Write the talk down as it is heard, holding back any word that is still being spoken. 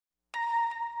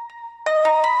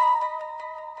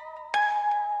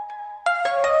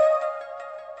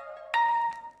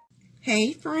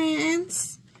Hey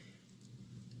friends,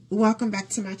 welcome back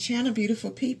to my channel, beautiful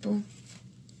people.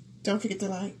 Don't forget to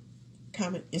like,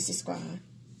 comment, and subscribe.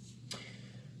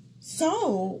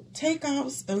 So,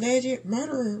 Takeoff's alleged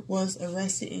murderer was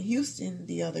arrested in Houston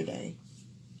the other day.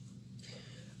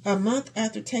 A month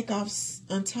after Takeoff's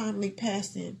untimely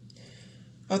passing,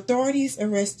 authorities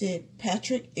arrested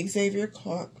Patrick Xavier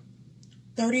Clark,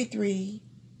 33,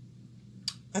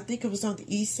 I think it was on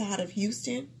the east side of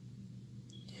Houston.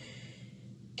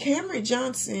 Cameron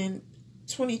Johnson,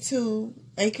 22,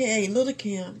 aka Lil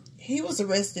Cam, he was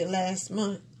arrested last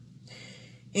month,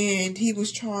 and he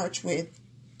was charged with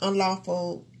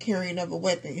unlawful carrying of a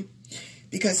weapon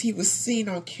because he was seen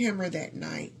on camera that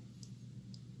night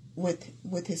with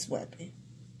his weapon.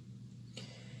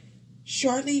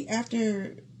 Shortly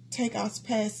after Takeoff's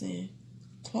passing,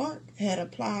 Clark had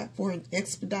applied for an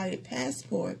expedited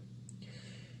passport,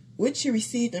 which he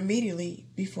received immediately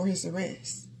before his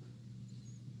arrest.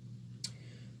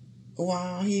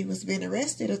 While he was being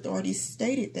arrested, authorities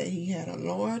stated that he had a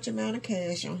large amount of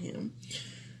cash on him.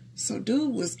 So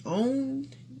dude was on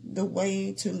the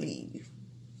way to leave.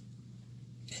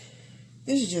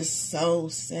 This is just so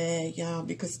sad, y'all,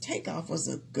 because Takeoff was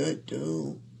a good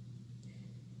dude.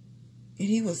 And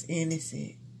he was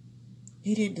innocent.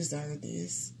 He didn't deserve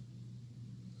this.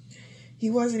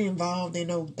 He wasn't involved in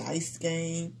no dice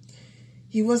game.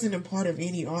 He wasn't a part of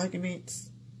any arguments.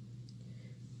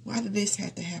 Why did this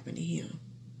have to happen to him?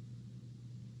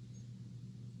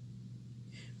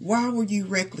 Why were you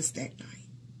reckless that night?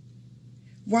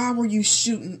 Why were you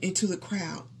shooting into the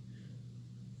crowd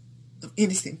of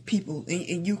innocent people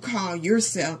and you call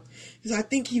yourself, because I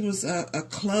think he was a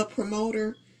club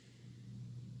promoter.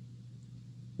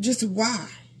 Just why?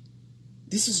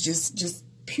 This is just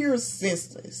pure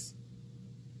senseless.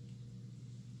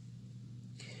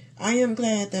 I am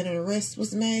glad that an arrest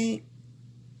was made,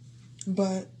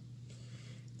 but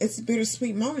it's a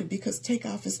bittersweet moment because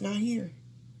Takeoff is not here.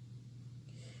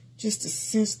 Just a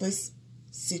senseless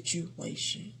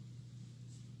situation.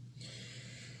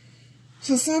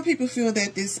 So some people feel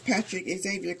that this Patrick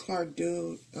Xavier Clark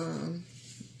dude,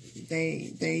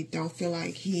 they don't feel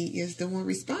like he is the one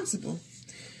responsible.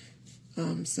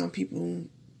 Some people,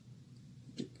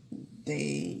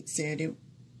 they said it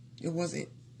wasn't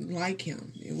like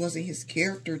him. It wasn't his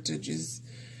character to just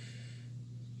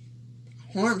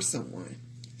harm someone.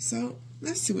 So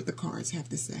let's see what the cards have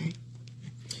to say.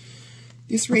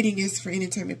 This reading is for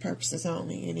entertainment purposes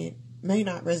only, and it may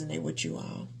not resonate with you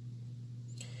all.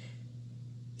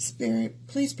 Spirit,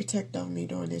 please protect on me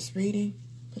during this reading.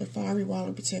 Put a fiery wall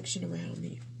of protection around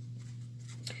me.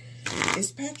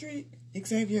 Is Patrick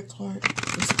Xavier Clark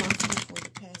responsible for the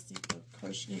passing of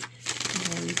Kershnick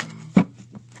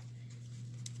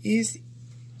and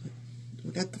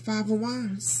we got the Five of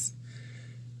Wands.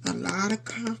 A lot of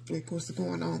conflict was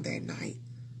going on that night.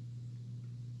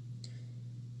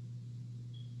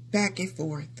 Back and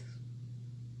forth.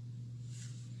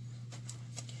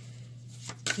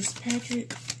 Is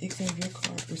Patrick Xavier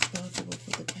Clark responsible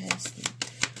for the passing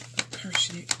of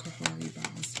Kershnick Kahari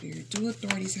Spirit? Do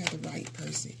authorities have the right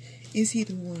person? Is he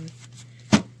the one?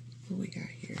 What we got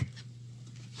here?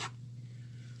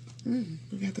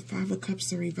 We got the Five of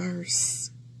Cups in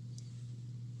reverse.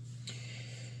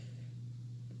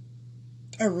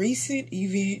 A recent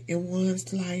event in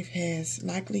one's life has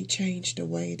likely changed the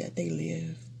way that they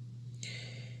live.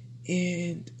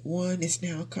 And one is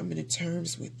now coming to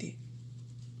terms with it.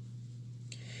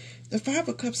 The Five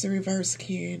of Cups in reverse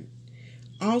can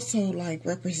also like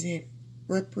represent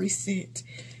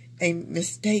a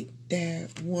mistake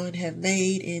that one have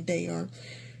made, and they are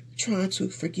trying to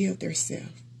forgive themselves.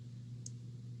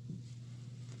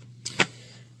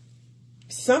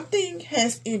 Something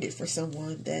has ended for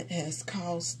someone that has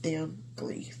caused them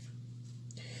grief.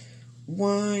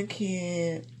 One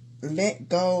can let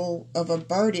go of a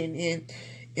burden and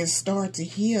start to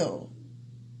heal.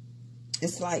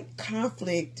 It's like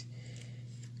conflict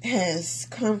has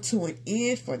come to an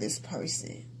end for this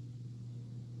person.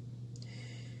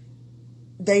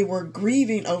 They were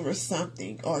grieving over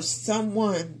something or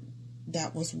someone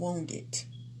that was wounded.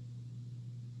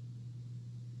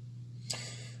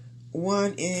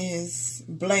 One is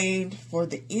blamed for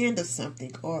the end of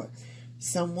something or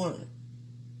someone.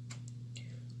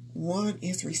 One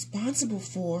is responsible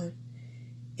for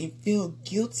and feel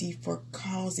guilty for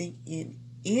causing an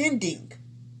ending.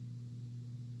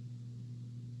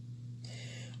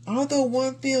 Although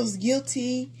one feels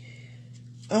guilty,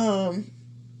 it's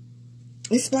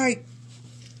like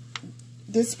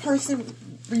this person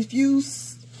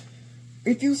refused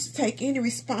to take any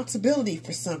responsibility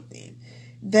for something.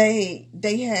 They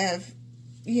have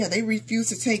Yeah, they refuse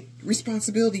to take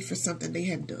responsibility for something they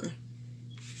have done.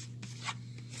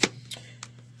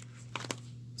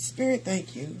 Spirit,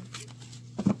 thank you.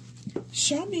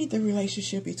 Show me the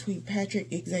relationship between Patrick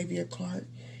Xavier Clark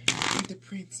and the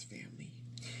Prince family.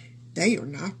 They are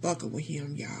not fucking with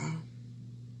him, y'all.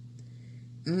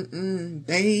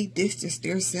 They distanced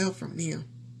themselves from him.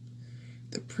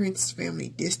 The Prince family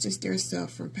distanced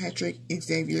themselves from Patrick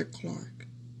Xavier Clark.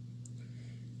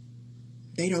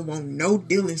 They don't want no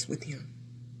dealings with him.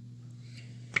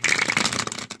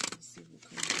 Let's see what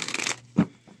comes up.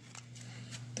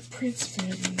 The Prince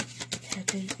family,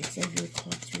 Patrick Xavier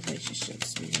Clark's relationship,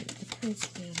 Spirit. The Prince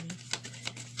family,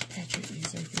 Patrick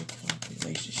Xavier Clark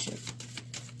relationship.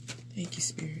 Thank you,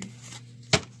 Spirit.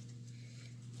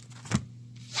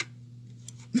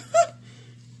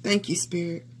 Thank you,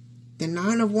 Spirit. The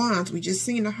Nine of Wands. We just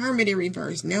seen the Hermit in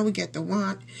reverse. Now we got the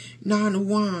Nine of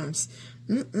Wands.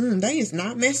 They is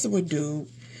not messing with dude.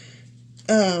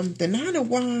 The Nine of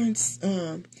Wands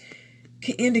can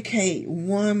indicate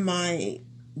one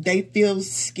they feel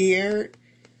scared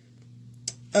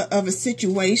of a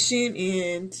situation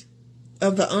and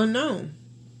of the unknown.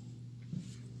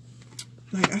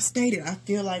 Like I stated, I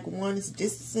feel like one is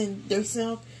distancing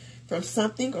themselves from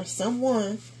something or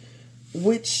someone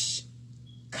which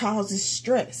causes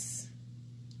stress.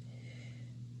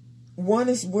 One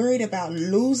is worried about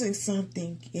losing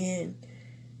something and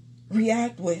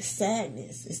react with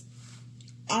sadness. It's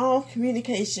all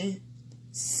communication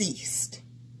ceased.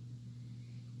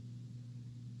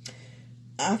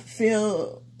 I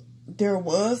feel there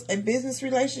was a business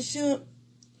relationship,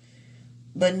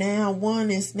 but now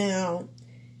one is now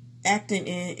acting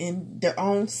in their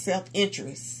own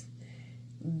self-interest.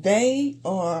 They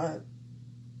are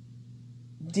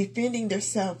defending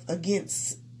themselves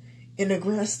against an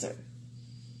aggressor.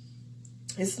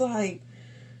 It's like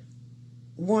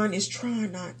one is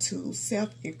trying not to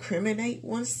self-incriminate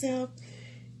oneself,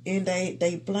 and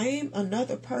they blame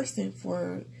another person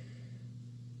for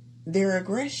their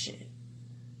aggression.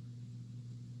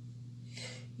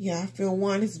 Yeah, I feel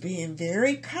one is being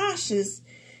very cautious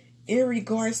in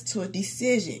regards to a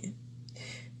decision.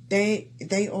 They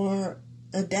are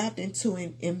adapting to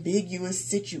an ambiguous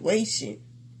situation.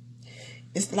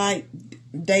 It's like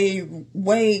they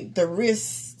weighed the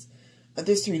risks of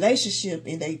this relationship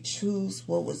and they choose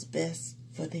what was best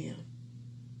for them.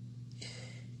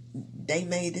 They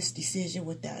made this decision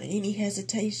without any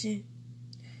hesitation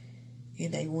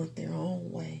and they went their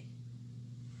own way.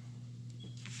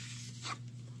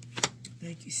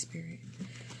 Thank you, Spirit.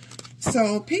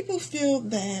 So people feel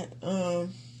that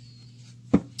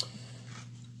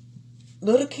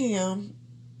Lil Cam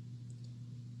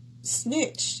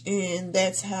snitched, and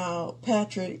that's how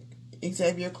Patrick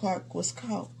Xavier Clark was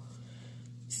caught.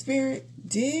 Spirit,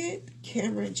 did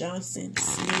Cameron Johnson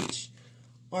snitch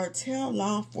or tell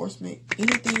law enforcement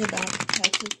anything about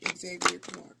Patrick Xavier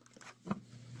Clark?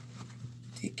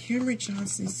 Did Cameron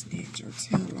Johnson snitch or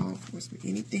tell law enforcement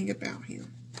anything about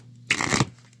him?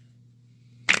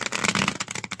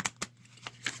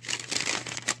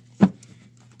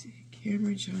 Did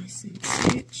Cameron Johnson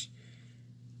snitch?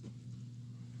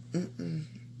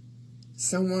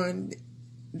 Someone,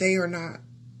 they are not,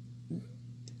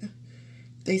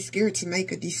 they scared to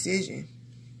make a decision.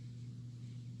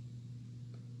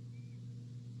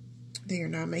 They are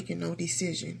not making no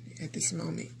decision at this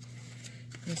moment.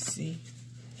 Let's see.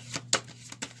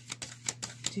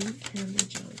 Did Cameron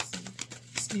Johnson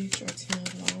snitch or tell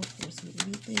law enforcement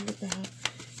anything about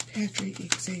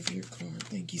Patrick Xavier Clark?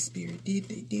 Thank you, Spirit.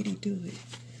 Did he do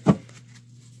it?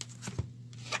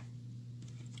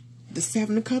 The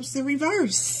Seven of Cups in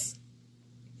reverse.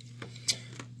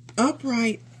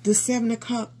 Upright, the Seven of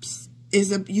Cups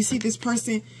is you see this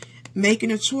person making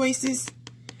the choices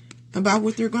about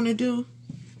what they're going to do.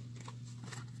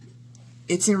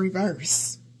 It's in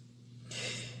reverse.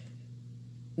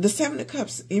 The Seven of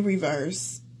Cups in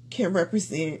reverse can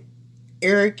represent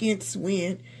arrogance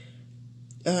when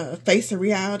facing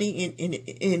reality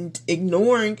and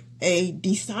ignoring a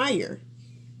desire.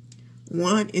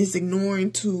 One is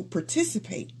ignoring to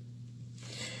participate.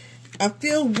 I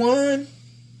feel one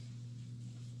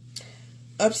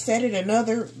upset at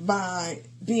another by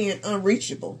being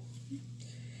unreachable.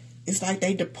 It's like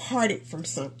they departed from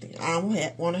something. I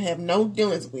don't want to have no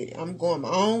dealings with it. I'm going my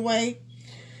own way.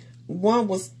 One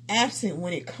was absent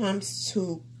when it comes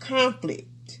to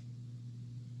conflict.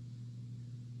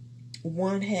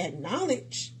 One had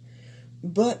knowledge,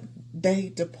 but they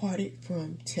departed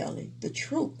from telling the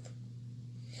truth.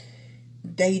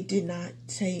 They did not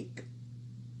take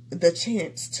the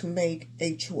chance to make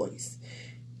a choice.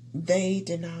 They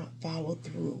did not follow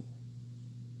through.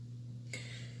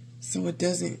 so it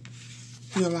doesn't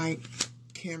feel like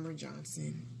Cameron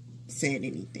Johnson said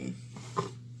anything.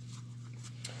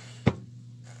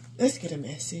 Let's get a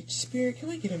message. Spirit, can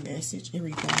we get a message in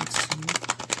regards to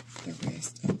the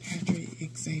rest of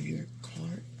Patrick Xavier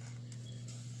Clark?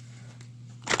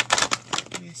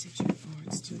 Message in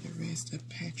regards to the rest of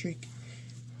Patrick.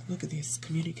 Look at this.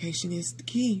 Communication is the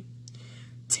key.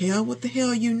 Tell what the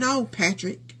hell you know,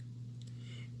 Patrick.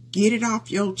 Get it off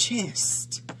your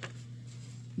chest.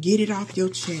 Get it off your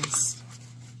chest.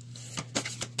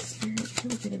 Spirit, can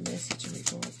we get a message in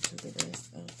regards to the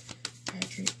rest of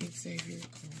Patrick Xavier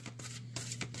Clark?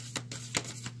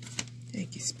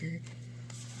 Thank you, Spirit.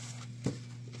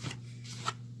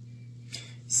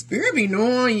 Spirit be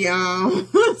knowing, y'all.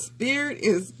 Spirit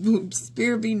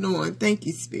be knowing. Thank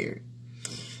you, Spirit.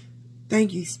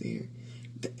 Thank you, Spirit.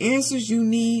 The answers you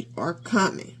need are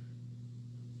coming.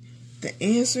 The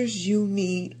answers you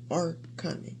need are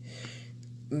coming.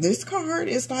 This card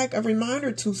is like a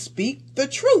reminder to speak the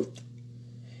truth.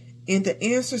 And the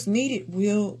answers needed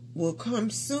will come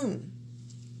soon.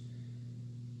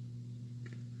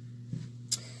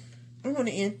 I want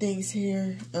to end things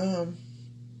here.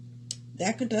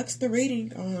 That conducts the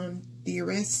reading on the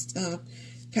arrest of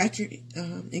Patrick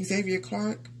Xavier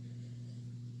Clark.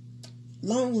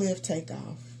 Long live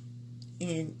Takeoff,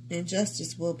 and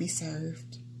justice will be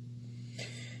served.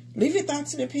 Leave your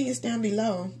thoughts and opinions down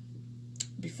below.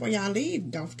 Before y'all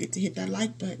leave, don't forget to hit that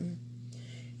like button.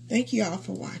 Thank you all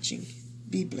for watching.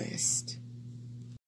 Be blessed.